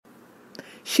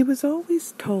She was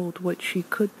always told what she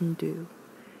couldn't do.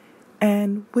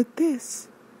 And with this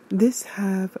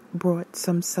have brought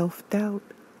some self-doubt.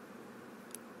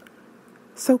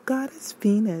 So Goddess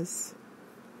Venus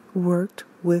worked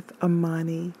with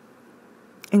Armani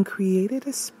and created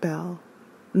a spell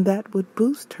that would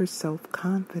boost her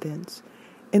self-confidence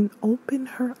and open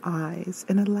her eyes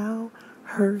and allow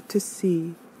her to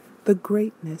see the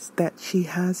greatness that she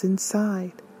has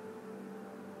inside.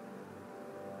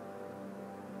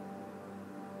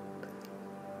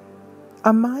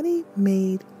 Armani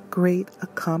made great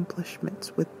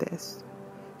accomplishments with this.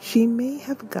 She may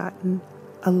have gotten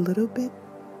a little bit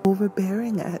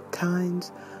overbearing at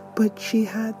times, but she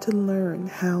had to learn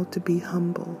how to be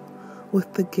humble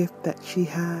with the gift that she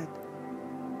had.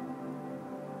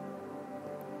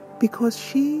 Because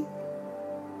she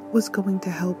was going to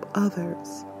help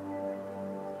others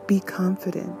be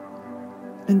confident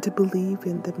and to believe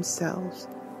in themselves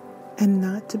and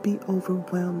not to be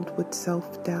overwhelmed with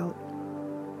self-doubt.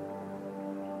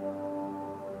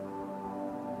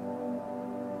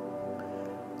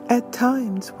 At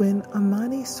times when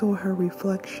Armani saw her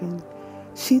reflection,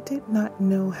 she did not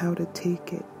know how to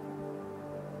take it.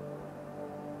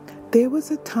 There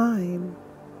was a time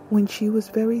when she was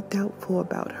very doubtful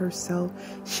about herself.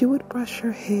 She would brush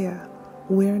her hair,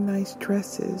 wear nice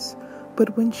dresses,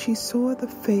 but when she saw the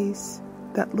face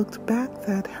that looked back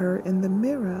at her in the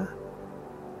mirror,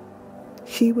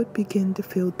 she would begin to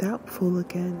feel doubtful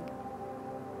again.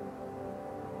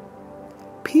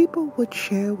 People would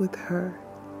share with her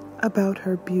about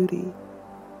her beauty,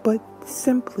 but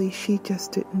simply she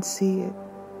just didn't see it.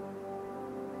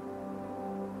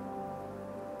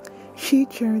 She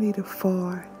journeyed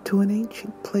afar to an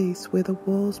ancient place where the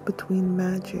walls between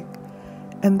magic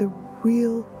and the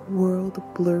real world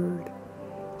blurred.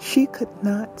 She could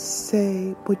not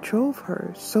say what drove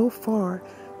her so far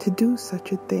to do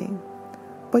such a thing,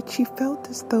 but she felt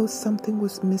as though something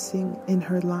was missing in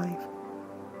her life.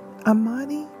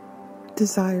 Armani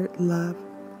desired love,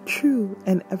 true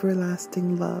and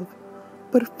everlasting love,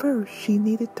 but first she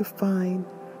needed to find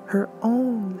her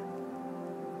own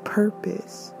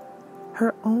purpose,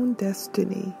 her own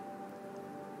destiny.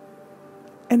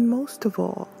 And most of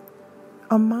all,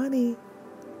 Armani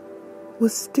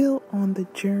was still on the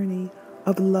journey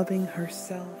of loving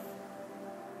herself.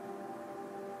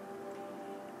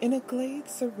 In a glade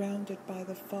surrounded by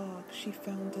the fog, she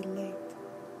found a lake.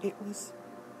 It was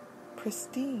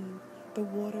pristine, the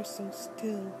water so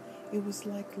still it was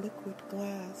like liquid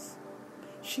glass.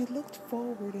 She looked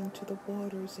forward into the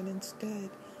waters, and instead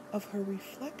of her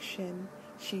reflection,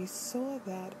 she saw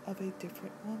that of a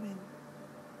different woman.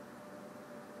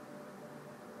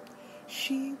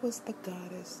 She was the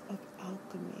goddess of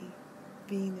alchemy,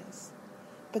 Venus.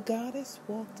 The goddess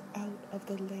walked out of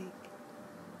the lake,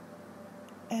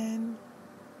 and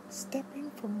stepping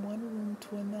from one room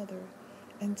to another,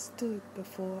 and stood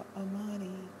before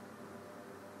Armani.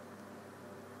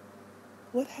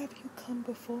 "What have you come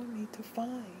before me to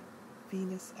find?"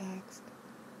 Venus asked.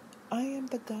 "I am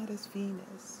the goddess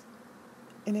Venus,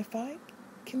 and if I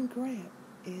can grant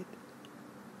it,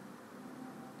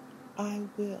 I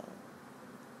will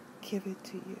give it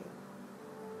to you."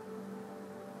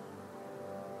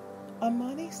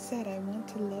 Armani said, "I want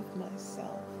to love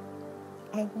myself.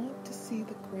 I want to see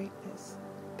the greatness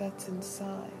that's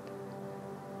inside."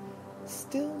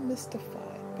 Still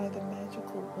mystified by the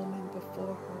magical woman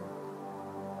before her,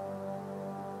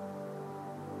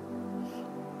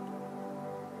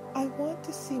 "I want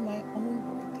to see my own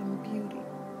worth and beauty,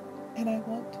 and I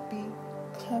want to be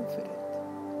confident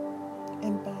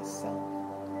in myself.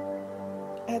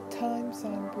 At times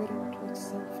I'm riddled with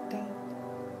self-doubt."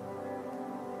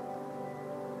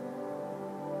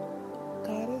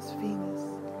 Goddess Venus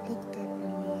looked at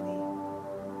Armani.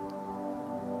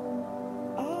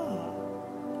 "Ah,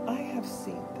 I have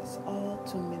seen this all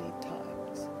too many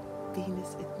times,"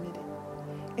 Venus admitted.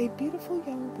 "A beautiful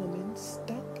young woman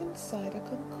stuck inside a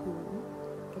cocoon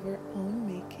of her own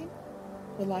making?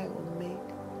 Well, I will make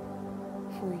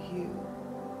for you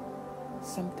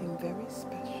something very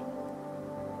special.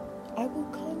 I will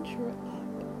conjure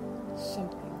up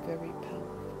something very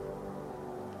powerful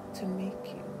to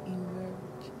make you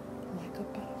emerge like a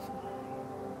butterfly.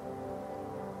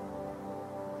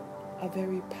 A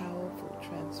very powerful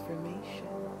transformation."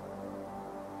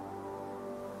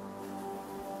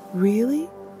 "Really?"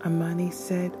 Armani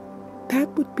said. "That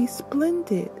would be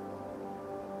splendid."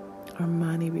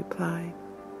 Armani replied,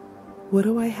 "What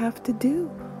do I have to do?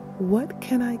 What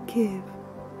can I give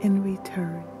in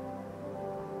return?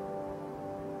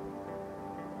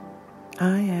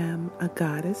 I am a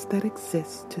goddess that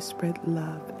exists to spread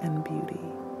love and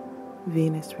beauty."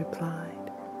 Venus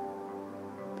replied.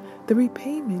 The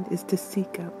repayment is to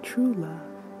seek out true love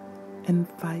and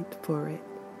fight for it.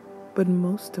 But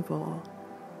most of all,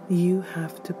 you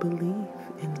have to believe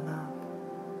in love.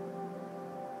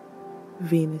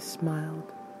 Venus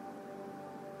smiled.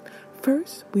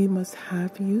 First, we must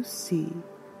have you see,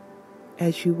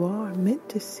 as you are meant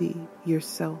to see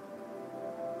yourself.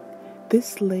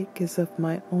 This lake is of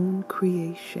my own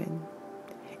creation.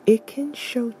 It can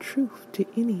show truth to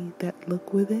any that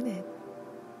look within it.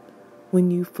 When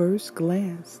you first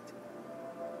glanced,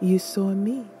 you saw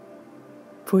me,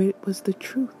 for it was the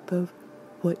truth of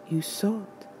what you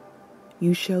sought.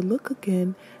 You shall look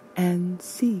again and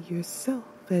see yourself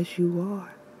as you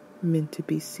are meant to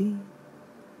be seen.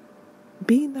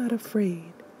 Be not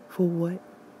afraid, for what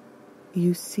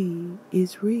you see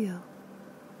is real.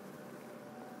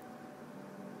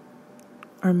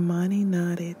 Armani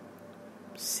nodded,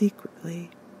 secretly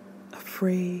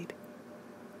afraid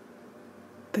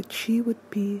that she would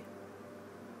be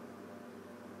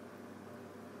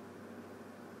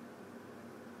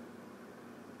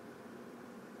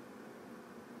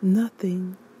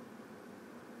nothing.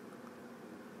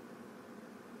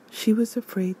 She was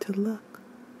afraid to look.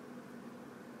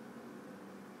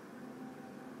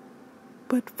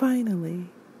 But finally,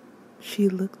 she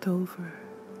looked over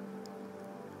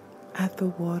at the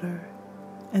water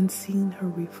and seen her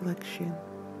reflection.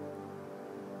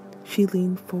 She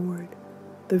leaned forward,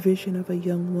 the vision of a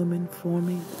young woman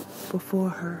forming before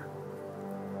her.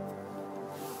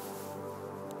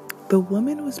 The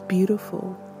woman was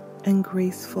beautiful and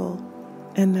graceful,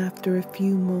 and after a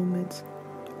few moments,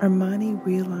 Armani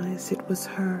realized it was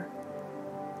her.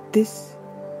 This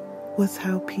was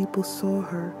how people saw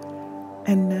her,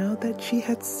 and now that she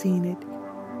had seen it,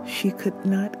 she could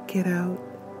not get out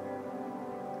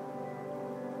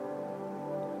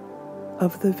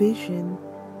of the vision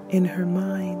in her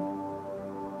mind.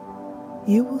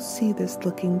 You will see this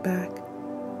looking back.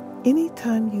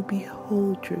 Anytime you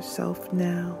behold yourself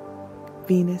now,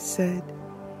 Venus said,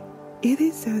 it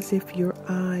is as if your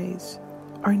eyes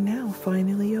are now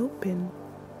finally open.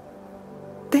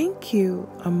 Thank you,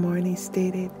 Armani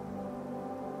stated.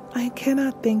 I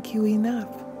cannot thank you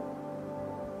enough.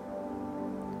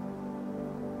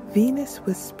 Venus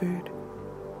whispered,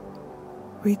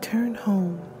 return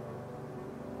home.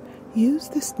 Use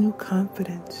this new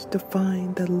confidence to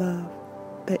find the love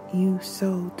that you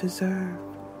so deserve.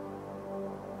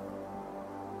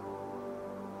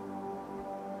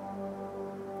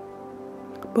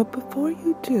 But before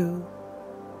you do,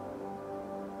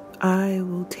 I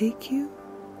will take you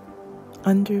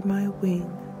under my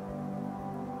wing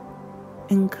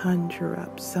and conjure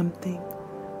up something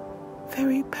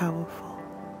very powerful.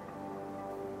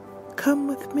 Come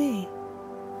with me.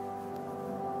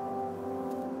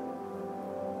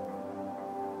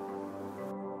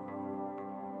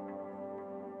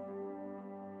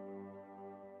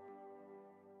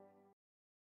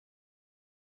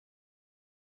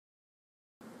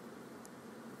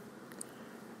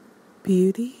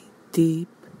 Beauty deep,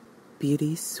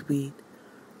 beauty sweet,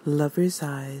 lover's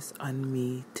eyes on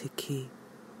me to keep.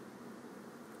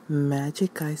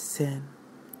 Magic I send,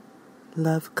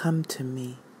 love come to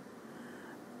me.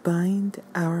 Bind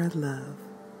our love,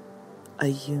 a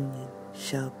union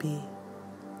shall be.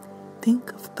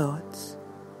 Think of thoughts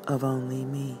of only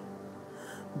me.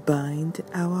 Bind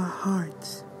our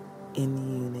hearts in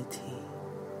unity.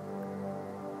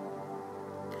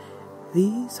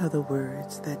 These are the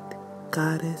words that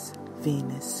Goddess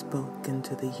Venus spoke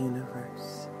into the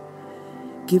universe,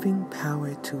 giving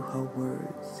power to her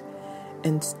words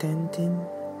and standing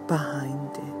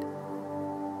behind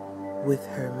it with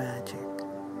her magic.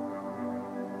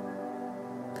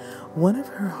 One of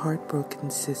her heartbroken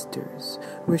sisters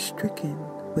was stricken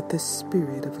with the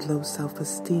spirit of low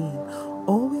self-esteem,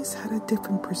 always had a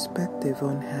different perspective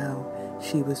on how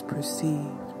she was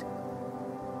perceived.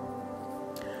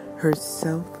 Her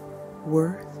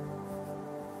self-worth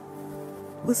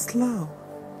was low.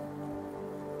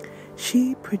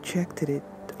 She projected it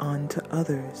onto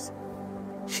others.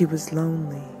 She was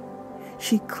lonely.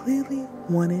 She clearly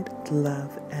wanted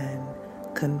love and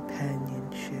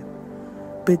companionship,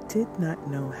 but did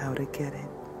not know how to get it.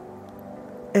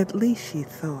 At least she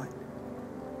thought.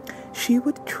 She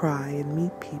would try and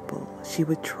meet people. She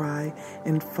would try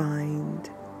and find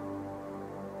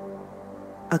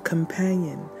a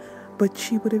companion, but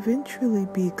she would eventually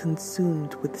be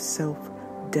consumed with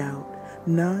self-doubt,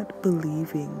 not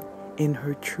believing in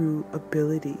her true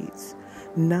abilities,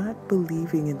 not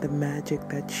believing in the magic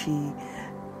that she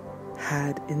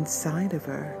had inside of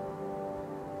her.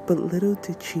 But little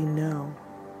did she know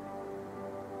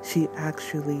she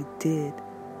actually did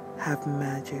have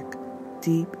magic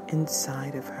deep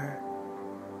inside of her.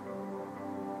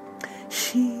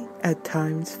 She at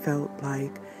times felt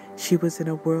like she was in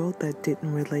a world that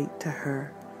didn't relate to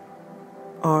her,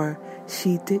 or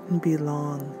she didn't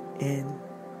belong in.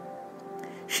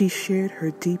 She shared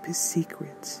her deepest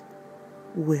secrets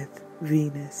with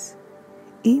Venus.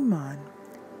 Iman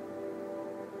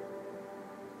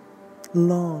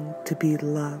longed to be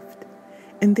loved,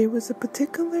 and there was a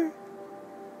particular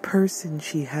person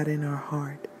she had in her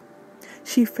heart.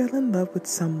 She fell in love with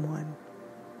someone,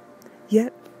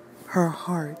 yet her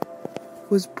heart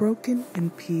was broken in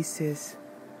pieces.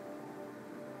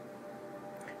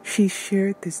 She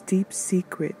shared this deep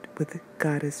secret with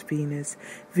goddess Venus.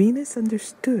 Venus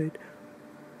understood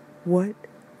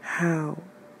how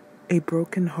a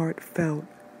broken heart felt.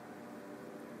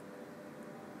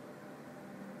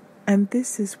 And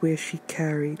this is where she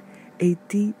carried a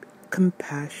deep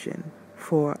compassion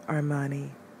for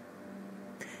Armani.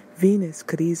 Venus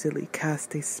could easily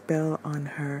cast a spell on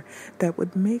her that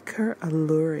would make her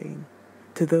alluring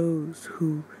to those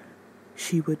who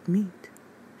she would meet.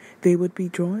 They would be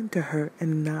drawn to her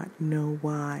and not know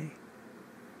why.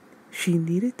 She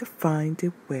needed to find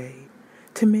a way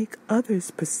to make others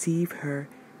perceive her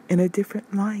in a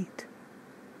different light.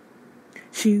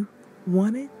 She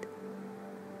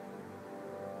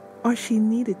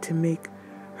needed to make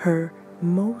her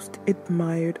most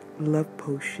admired love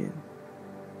potion.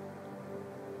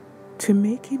 To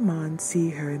make Iman see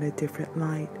her in a different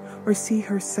light, or see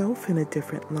herself in a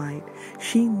different light,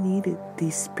 she needed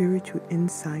the spiritual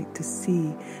insight to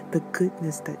see the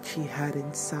goodness that she had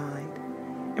inside.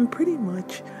 And pretty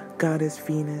much, Goddess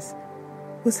Venus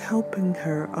was helping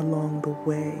her along the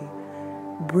way,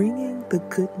 bringing the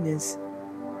goodness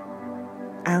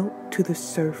out to the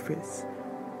surface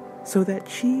so that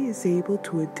she is able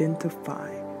to identify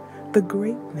the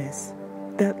greatness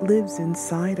that lives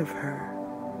inside of her.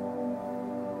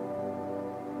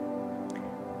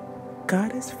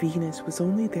 Goddess Venus was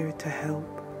only there to help.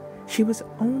 She was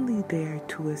only there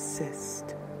to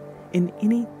assist in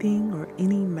anything or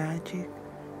any magic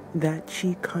that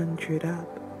she conjured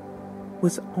up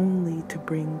was only to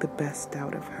bring the best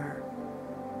out of her.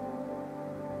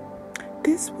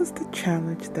 This was the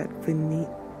challenge that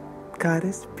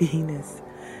Goddess Venus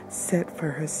set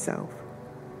for herself.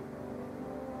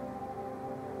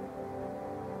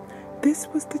 This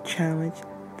was the challenge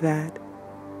that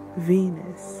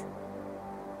Venus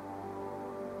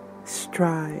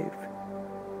strive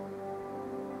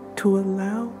to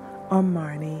allow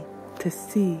Armani to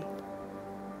see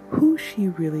who she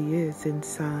really is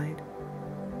inside.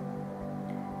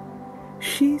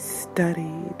 She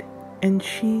studied and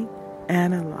she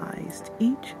analyzed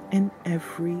each and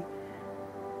every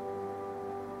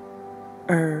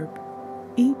herb,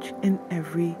 each and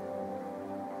every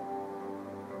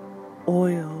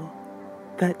oil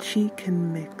that she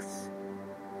can mix.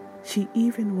 She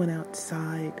even went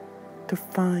outside to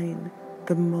find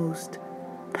the most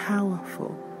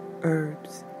powerful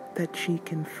herbs that she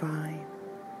can find,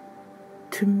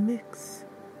 to mix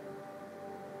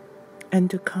and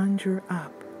to conjure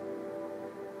up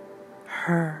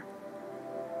her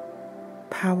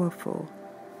powerful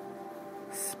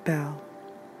spell.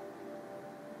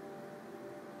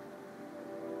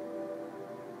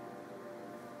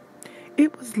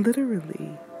 It was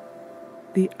literally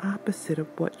the opposite of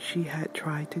what she had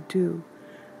tried to do.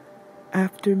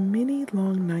 After many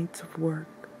long nights of work,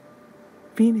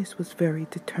 Venus was very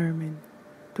determined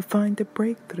to find a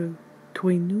breakthrough to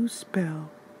a new spell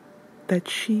that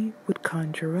she would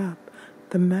conjure up.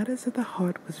 The matters of the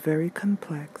heart was very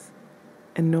complex,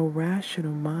 and no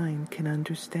rational mind can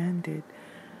understand it.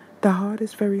 The heart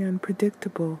is very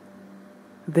unpredictable.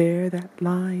 There that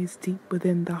lies deep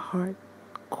within the heart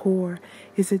core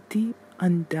is a deep,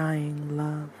 undying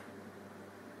love.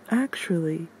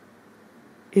 Actually,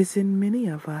 is in many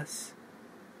of us.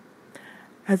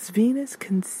 As Venus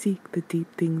can seek the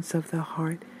deep things of the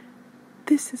heart,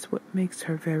 this is what makes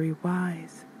her very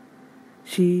wise.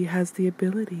 She has the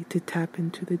ability to tap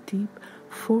into the deep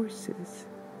forces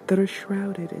that are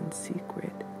shrouded in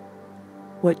secret.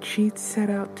 What she set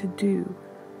out to do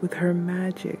with her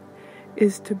magic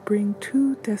is to bring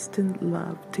two destined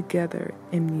love together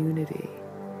in unity.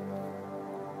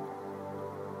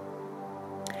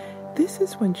 This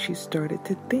is when she started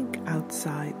to think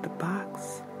outside the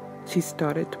box. She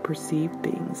started to perceive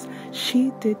things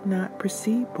she did not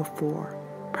perceive before.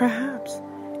 Perhaps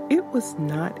it was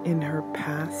not in her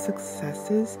past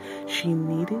successes she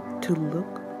needed to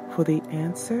look for the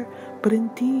answer, but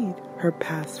indeed her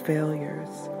past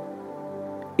failures.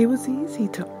 It was easy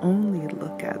to only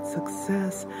look at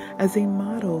success as a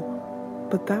model,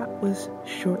 but that was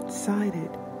short-sighted.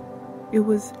 It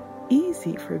was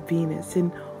easy for Venus,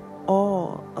 in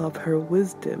all of her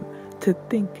wisdom, to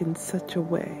think in such a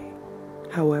way.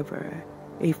 However,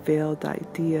 a failed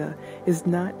idea is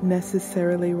not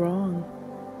necessarily wrong.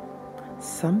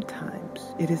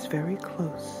 Sometimes it is very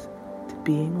close to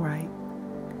being right,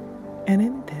 and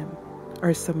in them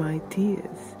are some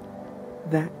ideas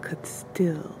that could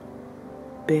still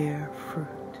bear fruit.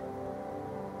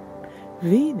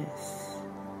 Venus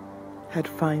had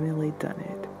finally done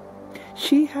it.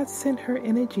 She had sent her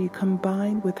energy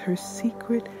combined with her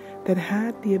secret that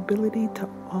had the ability to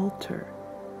alter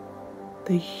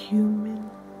the human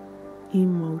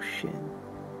emotion,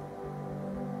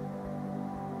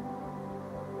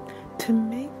 to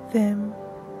make them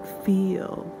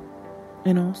feel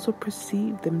and also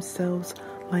perceive themselves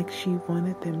like she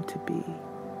wanted them to be.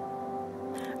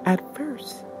 At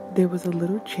first, there was a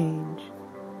little change.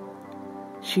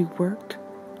 She worked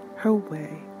her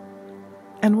way,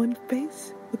 and when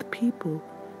faced with people,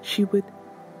 she would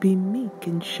be meek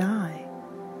and shy.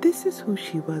 This is who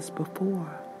she was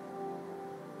before.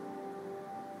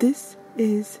 This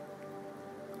is,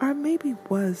 or maybe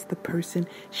was, the person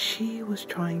she was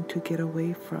trying to get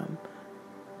away from,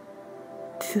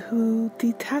 to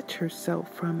detach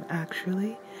herself from,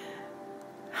 actually.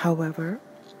 However,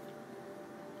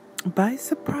 by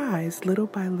surprise, little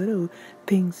by little,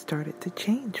 things started to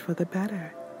change for the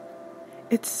better.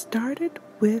 It started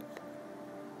with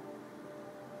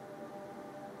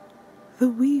the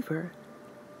weaver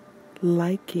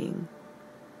liking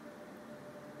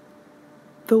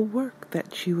the work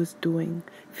that she was doing,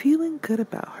 feeling good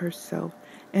about herself,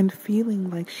 and feeling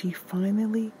like she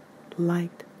finally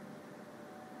liked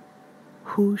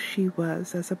who she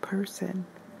was as a person.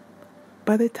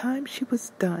 By the time she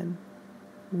was done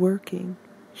working,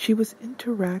 she was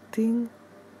interacting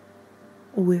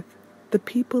with the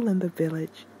people in the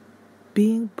village,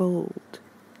 being bold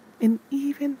and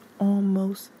even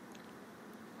almost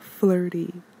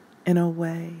flirty in a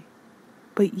way,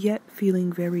 but yet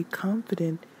feeling very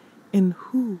confident in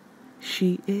who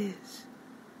she is.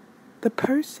 The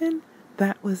person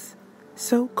that was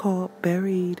so-called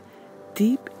buried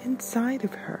deep inside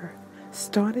of her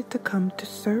started to come to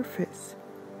surface.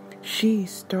 She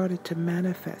started to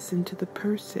manifest into the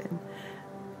person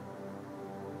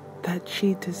that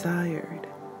she desired.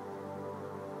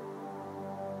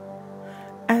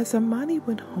 As Armani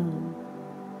went home,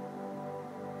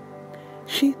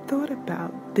 she thought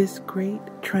about this great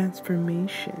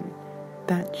transformation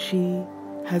that she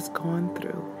has gone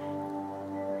through.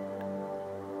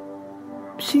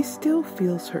 She still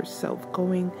feels herself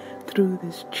going through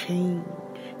this change,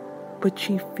 but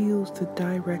she feels the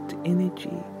direct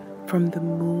energy from the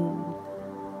moon,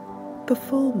 the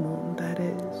full moon, that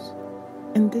is.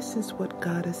 And this is what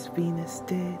Goddess Venus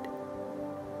did.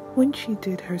 When she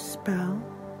did her spell,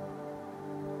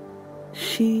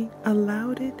 she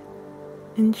allowed it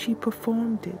and she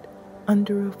performed it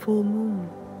under a full moon.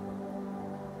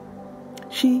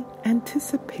 She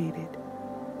anticipated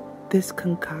this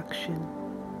concoction.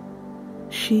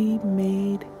 She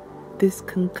made this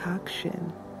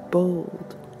concoction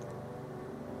bold.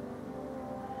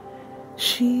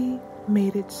 She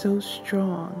made it so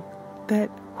strong that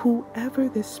whoever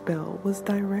this spell was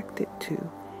directed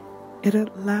to, it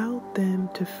allowed them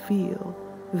to feel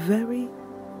very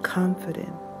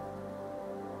confident.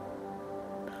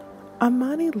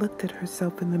 Armani looked at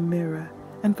herself in the mirror,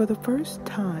 and for the first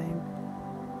time,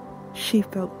 she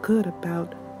felt good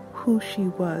about who she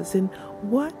was and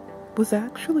what was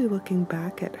actually looking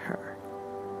back at her.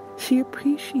 She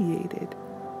appreciated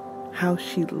how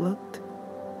she looked.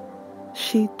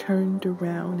 She turned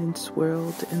around and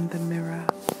swirled in the mirror.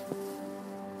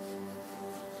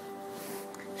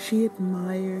 She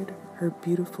admired her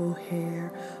beautiful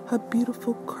hair, her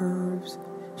beautiful curves.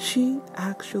 She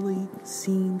actually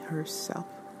seen herself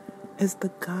as the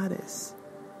goddess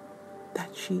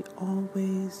that she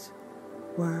always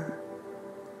were.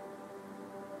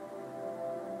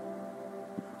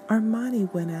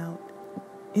 Armani went out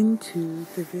into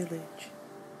the village.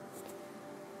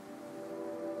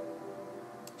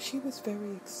 She was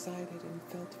very excited and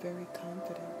felt very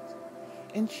confident,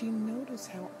 and she noticed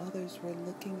how others were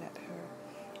looking at her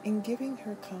and giving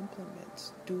her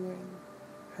compliments during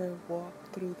her walk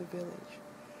through the village.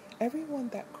 Everyone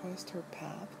that crossed her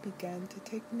path began to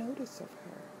take notice of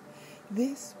her.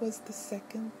 This was the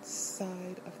second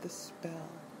side of the spell,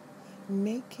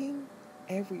 making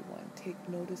everyone take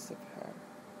notice of her.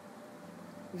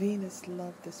 Venus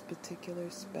loved this particular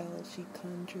spell she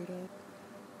conjured up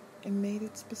and made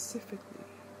it specifically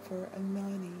for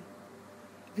Armani,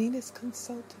 Venus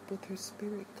consulted with her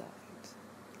spirit guides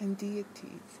and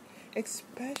deities,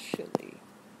 especially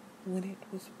when it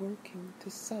was working to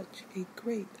such a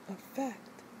great effect.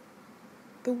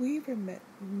 The weaver met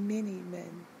many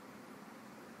men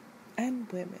and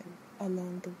women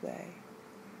along the way.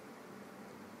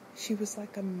 She was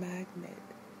like a magnet.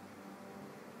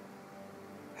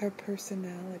 Her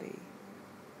personality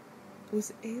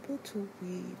was able to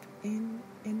weave in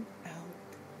and out.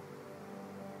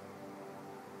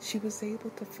 She was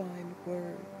able to find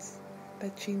words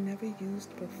that she never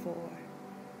used before,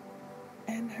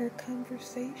 and her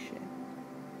conversation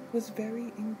was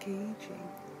very engaging.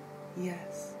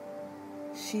 Yes,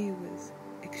 she was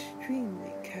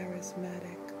extremely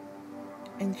charismatic,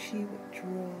 and she would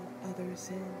draw others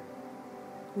in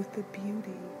with the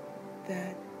beauty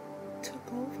that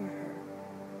took over her.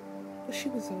 Well, she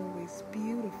was always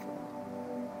beautiful,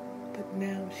 but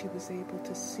now she was able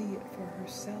to see it for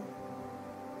herself.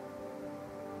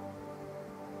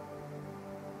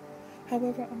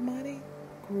 However, Armani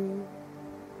grew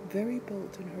very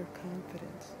bold in her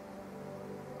confidence.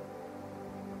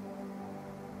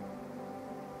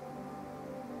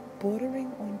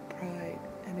 Bordering on pride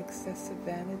and excessive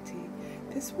vanity,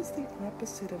 this was the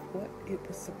opposite of what it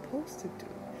was supposed to do,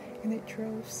 and it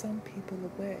drove some people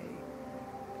away.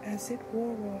 As it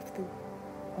wore off,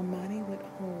 Armani went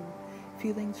home,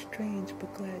 feeling strange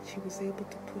but glad she was able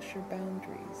to push her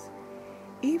boundaries,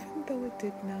 even though it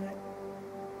did not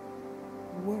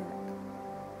work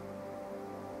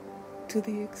to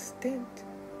the extent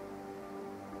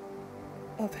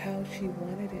of how she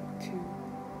wanted it to.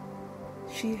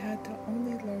 She had to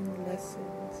only learn the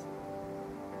lessons,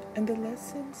 and the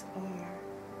lessons are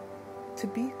to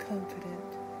be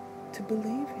confident, to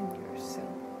believe in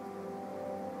yourself,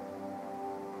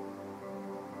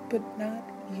 but not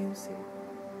use it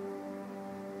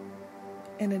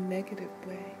in a negative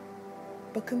way,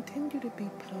 but continue to be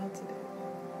positive.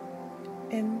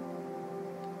 And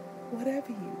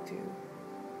whatever you do,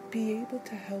 be able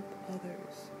to help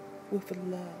others with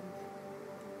love,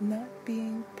 not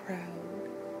being proud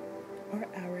or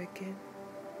arrogant.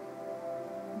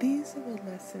 These are the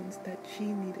lessons that she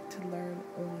needed to learn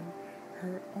on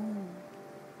her own.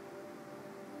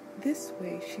 This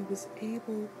way she was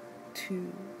able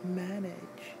to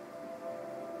manage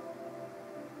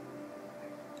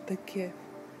the gift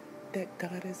that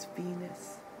Goddess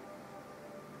Venus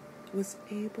was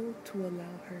able to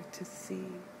allow her to see.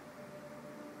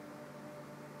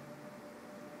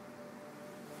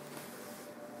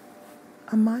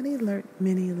 Armani learned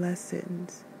many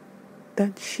lessons,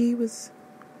 that she was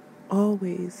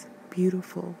always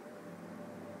beautiful.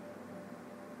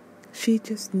 She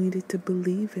just needed to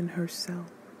believe in herself.